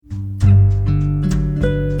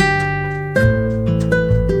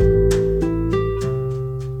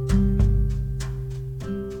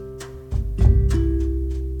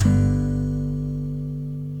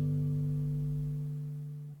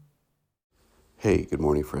Hey, good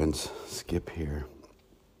morning, friends. Skip here.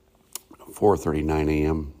 4:39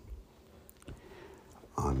 a.m.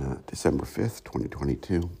 on December 5th,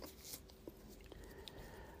 2022.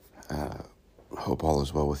 Hope all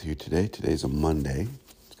is well with you today. Today's a Monday.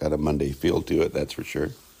 It's got a Monday feel to it, that's for sure.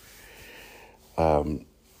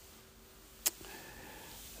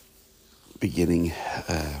 Beginning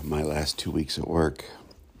my last 2 weeks at work.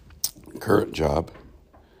 Current job.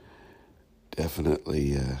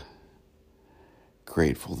 Definitely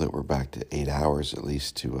grateful that we're back to 8 hours at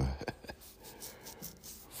least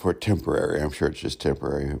for temporary. I'm sure it's just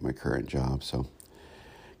temporary at my current job. So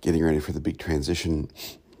getting ready for the big transition.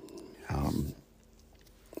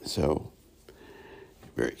 So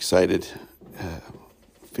very excited.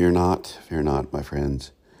 Fear not, my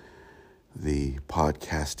friends. The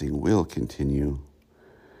podcasting will continue.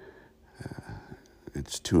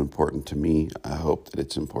 It's too important to me. I hope that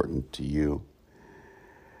it's important to you.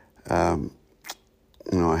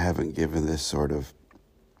 I haven't given this sort of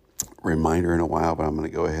reminder in a while, but I'm going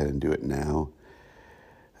to go ahead and do it now.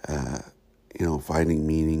 Finding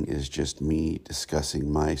meaning is just me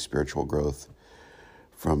discussing my spiritual growth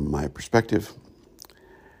from my perspective.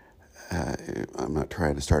 I'm not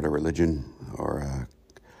trying to start a religion or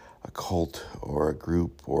a cult or a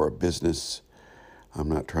group or a business. I'm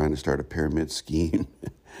not trying to start a pyramid scheme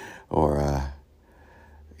or,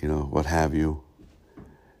 what have you.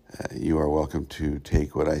 You are welcome to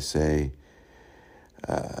take what I say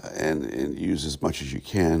and use as much as you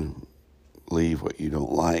can. Leave what you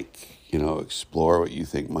don't like, explore what you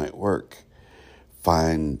think might work.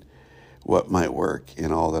 Find what might work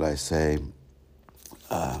in all that I say.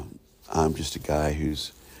 I'm just a guy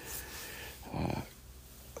who's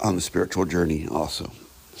on the spiritual journey also.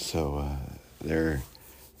 So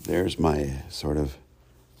there's my sort of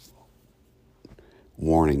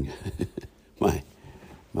warning, my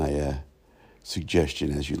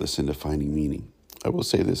suggestion as you listen to Finding Meaning. I will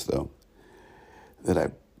say this, though,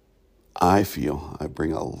 that I feel I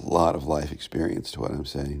bring a lot of life experience to what I'm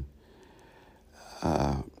saying.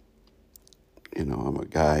 I'm a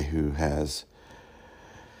guy who has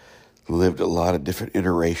lived a lot of different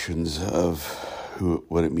iterations of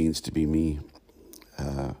what it means to be me.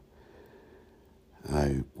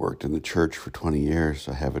 I worked in the church for 20 years.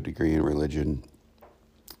 I have a degree in religion.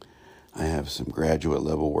 I have some graduate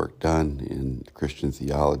level work done in Christian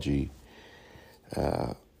theology.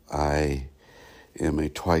 I am a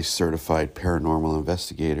twice certified paranormal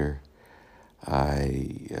investigator.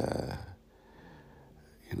 I,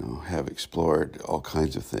 have explored all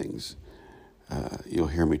kinds of things. You'll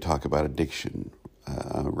hear me talk about addiction.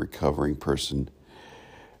 I'm a recovering person.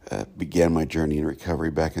 Began my journey in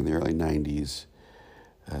recovery back in the early 90s.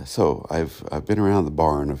 So I've been around the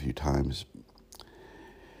barn a few times.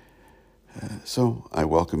 So I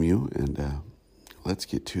welcome you, and let's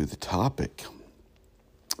get to the topic.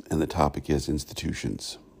 And the topic is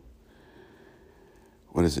institutions.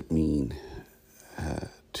 What does it mean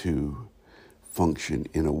to function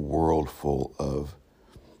in a world full of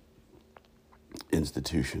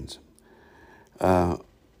institutions? I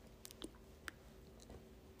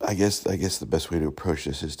guess the best way to approach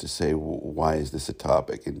this is to say, why is this a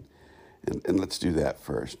topic? And let's do that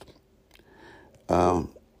first.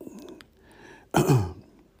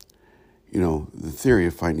 The theory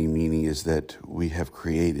of finding meaning is that we have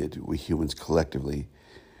created, we humans collectively,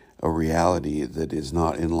 a reality that is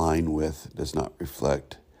not in line with, does not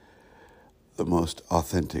reflect the most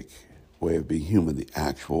authentic way of being human, the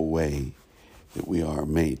actual way that we are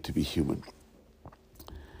made to be human.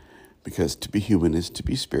 Because to be human is to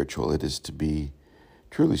be spiritual. It is to be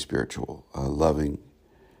truly spiritual, loving,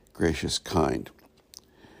 gracious, kind.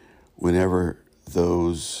 Whenever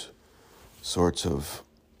those sorts of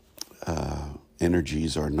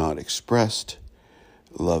energies are not expressed,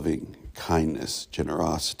 loving, kindness,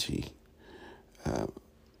 generosity,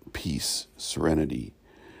 peace, serenity,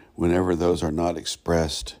 whenever those are not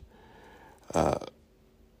expressed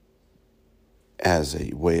as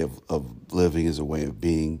a way of living, as a way of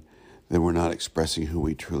being, then we're not expressing who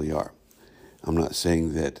we truly are. I'm not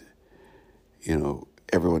saying that,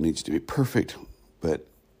 everyone needs to be perfect, but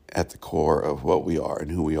at the core of what we are and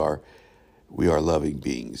who we are loving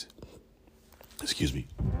beings. Excuse me.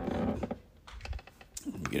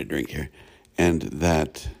 Let me get a drink here. And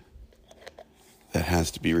that has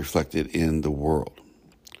to be reflected in the world.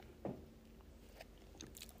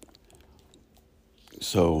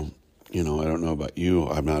 So, I don't know about you.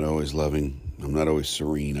 I'm not always loving. I'm not always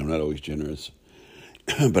serene. I'm not always generous.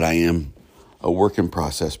 But I am a work in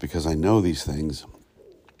process because I know these things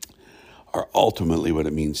are ultimately what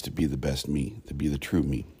it means to be the best me, to be the true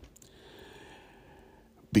me.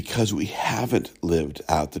 because we haven't lived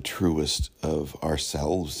out the truest of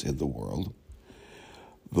ourselves in the world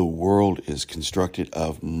is constructed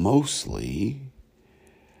of mostly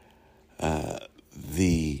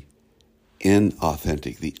the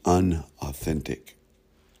inauthentic, the unauthentic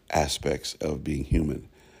aspects of being human.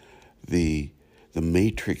 The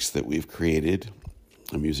matrix that we've created,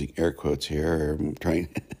 I'm using air quotes here, I'm trying,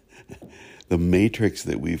 the matrix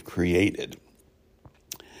that we've created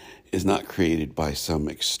is not created by some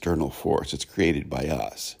external force. It's created by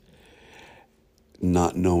us,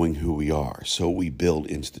 not knowing who we are. So we build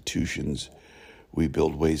institutions, we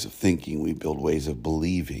build ways of thinking, we build ways of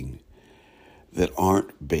believing that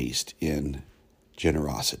aren't based in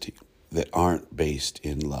generosity, that aren't based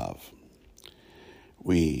in love.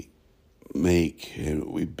 We make,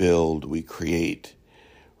 we build, we create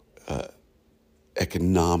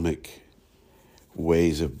economic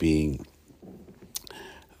ways of being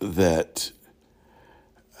that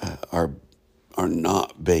are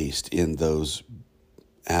not based in those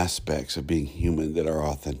aspects of being human that are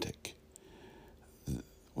authentic.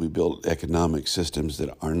 We build economic systems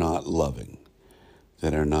that are not loving,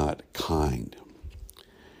 that are not kind.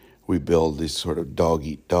 We build these sort of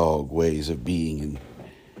dog-eat-dog ways of being,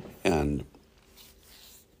 and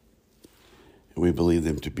we believe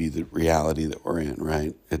them to be the reality that we're in,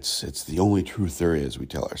 right? It's the only truth there is, we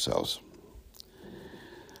tell ourselves.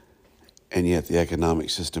 And yet the economic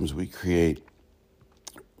systems we create,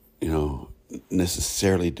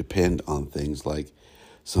 necessarily depend on things like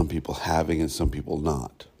some people having and some people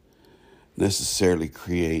not. Necessarily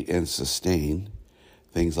create and sustain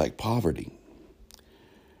things like poverty.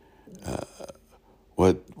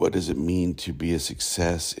 What does it mean to be a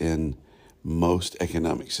success in most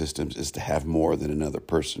economic systems is to have more than another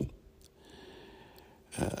person.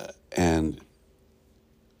 And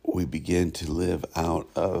we begin to live out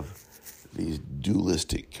of these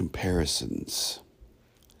dualistic comparisons.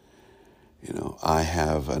 I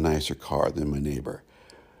have a nicer car than my neighbor.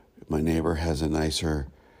 My neighbor has a nicer,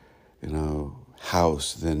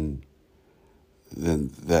 house than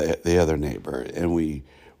the other neighbor. And we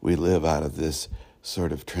live out of this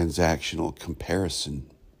sort of transactional comparison.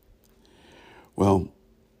 Well,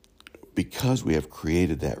 because we have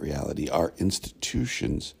created that reality, our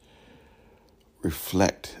institutions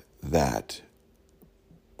reflect that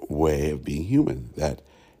way of being human, that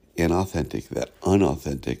inauthentic, that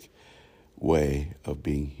unauthentic way of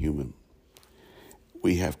being human.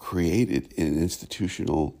 We have created an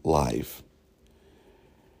institutional life,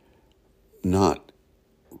 not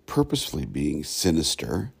purposefully being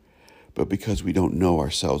sinister, but because we don't know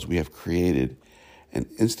ourselves, we have created an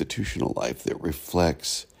institutional life that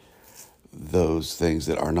reflects those things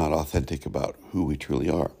that are not authentic about who we truly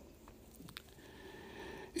are.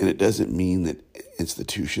 And it doesn't mean that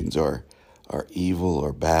institutions are evil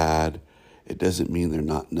or bad. It doesn't mean they're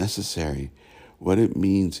not necessary. What it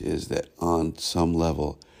means is that on some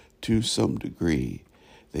level, to some degree,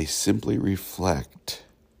 they simply reflect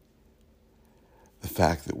the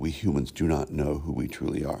fact that we humans do not know who we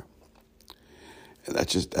truly are. And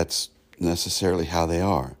that's necessarily how they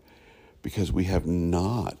are, because we have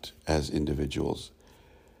not, as individuals,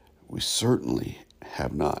 we certainly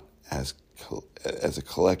have not as a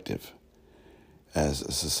collective, as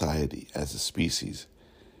a society, as a species,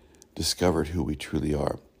 discovered who we truly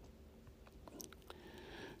are.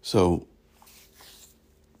 So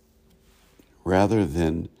rather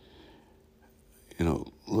than,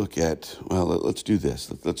 look at, let's do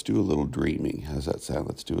this. Let's do a little dreaming. How's that sound?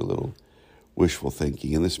 Let's do a little wishful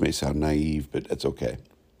thinking. And this may sound naive, but it's okay.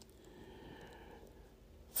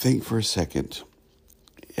 Think for a second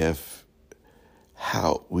if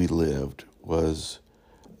how we lived was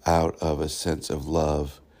out of a sense of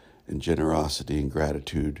love and generosity and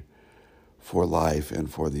gratitude for life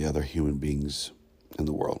and for the other human beings in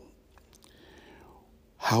the world.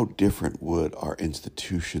 How different would our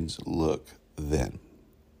institutions look then?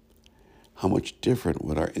 How much different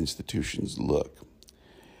would our institutions look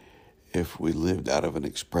if we lived out of an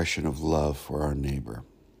expression of love for our neighbor?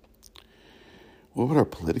 What would our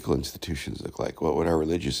political institutions look like? What would our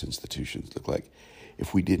religious institutions look like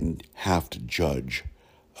if we didn't have to judge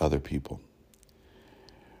other people?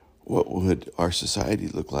 What would our society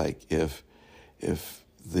look like if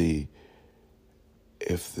the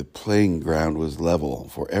playing ground was level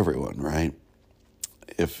for everyone, right?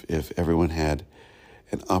 If everyone had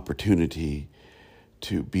an opportunity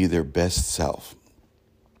to be their best self.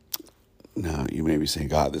 Now, you may be saying,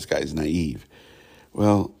 God, this guy's naive.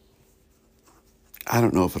 Well, I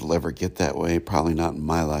don't know if it'll ever get that way, probably not in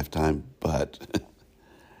my lifetime, but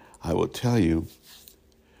I will tell you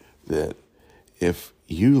that if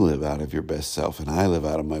you live out of your best self and I live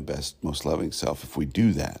out of my best, most loving self, if we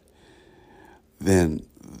do that, then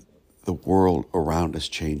the world around us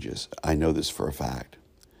changes. I know this for a fact.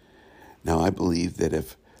 Now, I believe that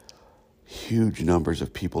if huge numbers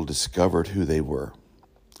of people discovered who they were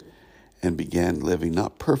and began living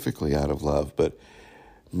not perfectly out of love, but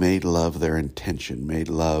made love their intention, made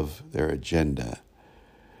love their agenda,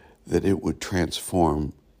 that it would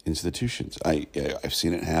transform institutions. I've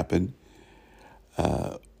seen it happen.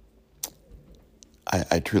 I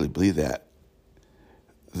truly believe that.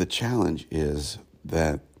 The challenge is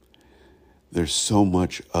that there's so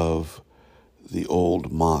much of the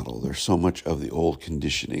old model. There's so much of the old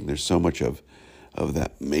conditioning. There's so much of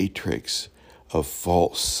that matrix of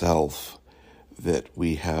false self that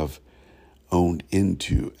we have owned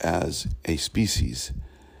into as a species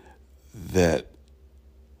that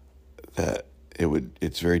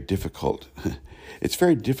it's very difficult. It's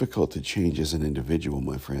very difficult to change as an individual,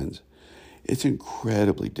 my friends. It's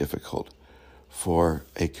incredibly difficult for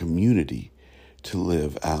a community to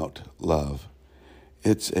live out love.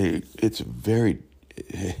 It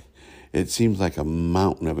seems like a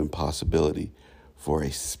mountain of impossibility for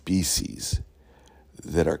a species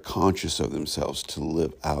that are conscious of themselves to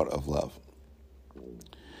live out of love.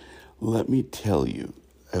 Let me tell you,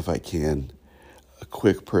 if I can, a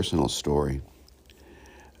quick personal story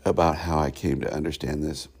about how I came to understand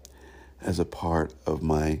this as a part of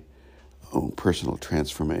my own personal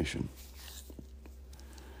transformation.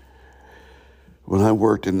 When I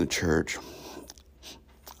worked in the church,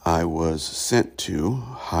 I was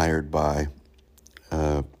hired by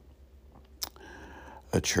a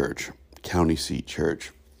church, county seat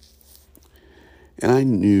church. And I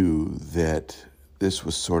knew that this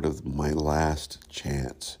was sort of my last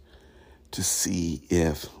chance to see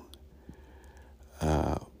if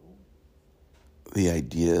the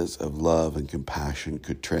ideas of love and compassion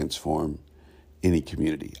could transform any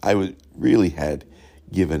community. I really had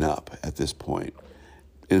given up at this point.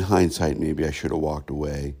 In hindsight, maybe I should have walked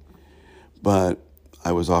away, but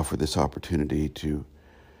I was offered this opportunity to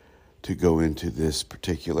go into this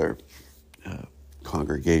particular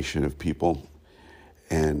congregation of people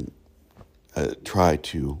and try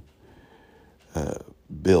to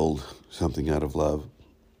build something out of love.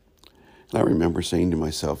 And I remember saying to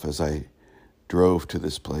myself as I drove to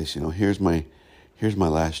this place, here's my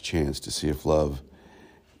last chance to see if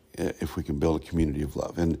we can build a community of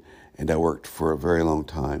love. And I worked for a very long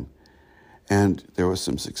time, and there was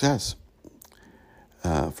some success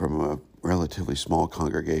from a relatively small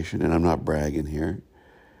congregation. And I'm not bragging here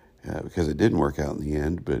because it didn't work out in the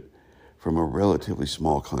end, but from a relatively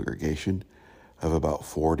small congregation of about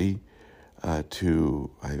 40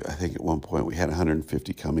 to, I think at one point we had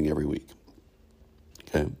 150 coming every week.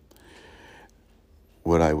 Okay.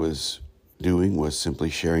 What I was doing was simply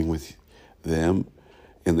sharing with them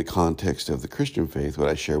in the context of the Christian faith what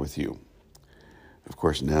I share with you. Of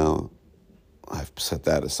course, now I've set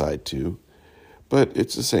that aside too, but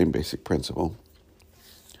it's the same basic principle.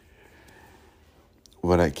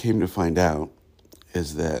 What I came to find out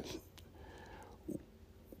is that,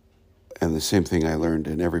 and the same thing I learned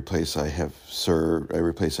in every place I have served,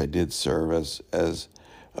 every place I did serve as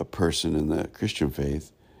a person in the Christian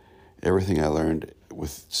faith, everything I learned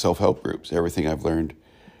with self-help groups, everything I've learned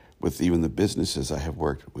with even the businesses I have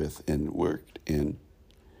worked with and worked in,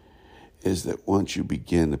 is that once you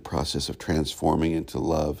begin the process of transforming into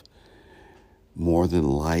love, more than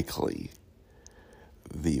likely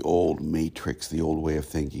the old matrix, the old way of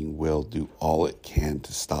thinking will do all it can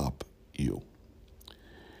to stop you.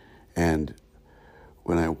 And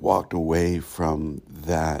when I walked away from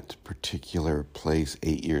that particular place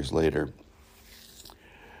 8 years later,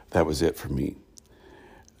 that was it for me.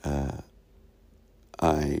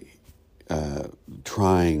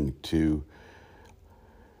 Trying to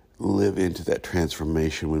live into that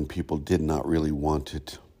transformation when people did not really want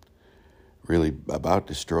it, really about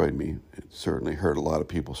destroyed me. It certainly hurt a lot of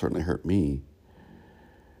people, certainly hurt me.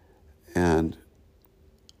 And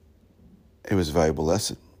it was a valuable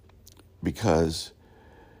lesson because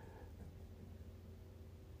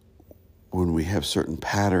when we have certain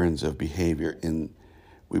patterns of behavior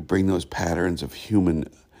we bring those patterns of human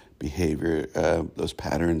behavior, those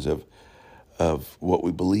patterns of what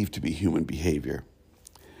we believe to be human behavior,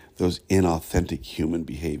 those inauthentic human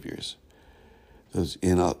behaviors,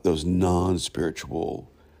 those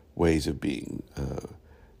non-spiritual ways of being,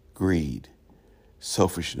 greed,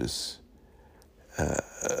 selfishness,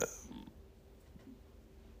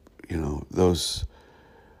 those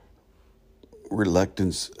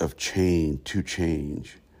reluctance of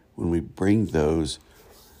change, when we bring those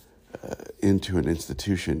into an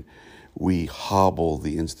institution, we hobble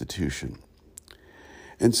the institution.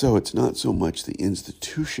 And so it's not so much the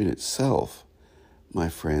institution itself, my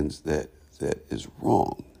friends, that is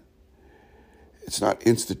wrong. It's not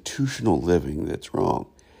institutional living that's wrong.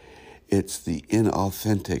 It's the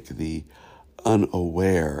inauthentic, the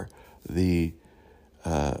unaware, the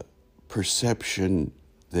perception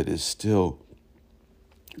that is still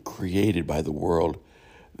created by the world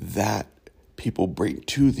that people bring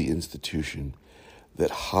to the institution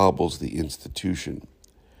that hobbles the institution.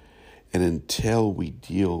 And until we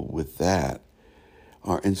deal with that,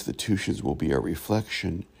 our institutions will be a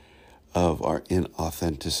reflection of our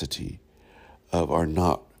inauthenticity, of our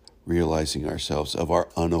not realizing ourselves, of our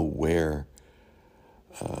unaware,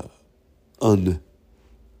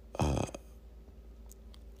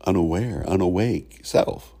 unawake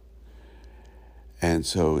self. And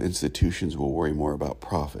so institutions will worry more about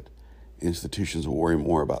profit. Institutions will worry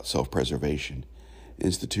more about self-preservation.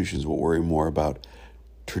 Institutions will worry more about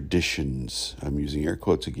traditions. I'm using air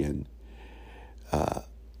quotes again.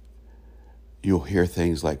 You'll hear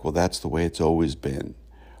things like, well, that's the way it's always been,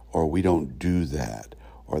 or we don't do that,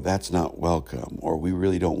 or that's not welcome, or we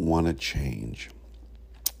really don't want to change,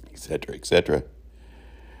 etc., etc.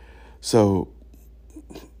 So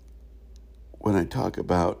when I talk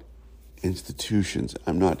about institutions,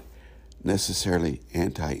 I'm not necessarily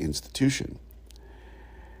anti-institution.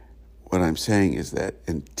 What I'm saying is that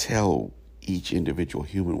until each individual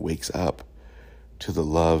human wakes up to the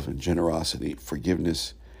love and generosity,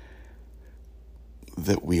 forgiveness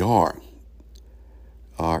that we are,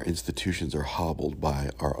 our institutions are hobbled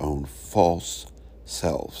by our own false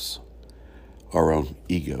selves, our own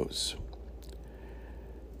egos.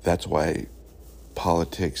 That's why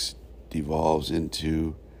politics devolves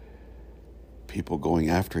into people going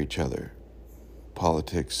after each other.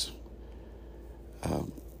 Politics,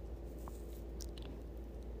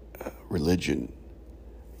 religion,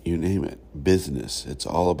 you name it, business. It's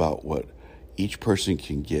all about what each person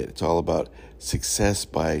can get. It's all about success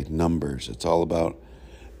by numbers. It's all about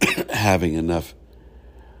having enough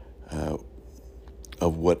of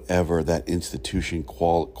whatever that institution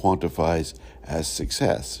quantifies as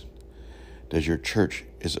success. Does your church,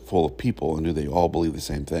 is it full of people, and do they all believe the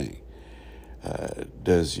same thing?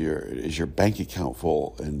 Is your bank account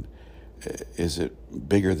full, and is it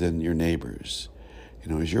bigger than your neighbors?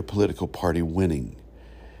 Is your political party winning?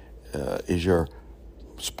 Is your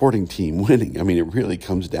sporting team winning? I mean, it really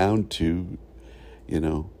comes down to,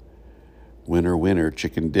 winner, winner,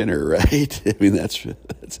 chicken dinner, right? I mean,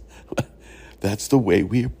 that's the way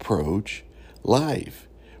we approach life.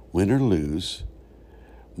 Win or lose,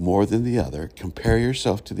 more than the other. Compare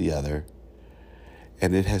yourself to the other,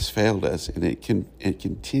 and it has failed us, and it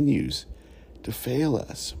continues to fail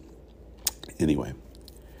us. Anyway,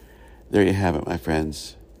 there you have it, my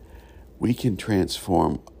friends. We can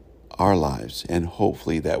transform our lives, and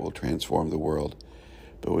hopefully that will transform the world.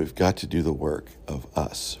 But we've got to do the work of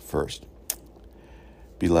us first.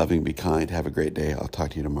 Be loving, be kind. Have a great day. I'll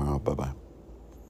talk to you tomorrow. Bye-bye.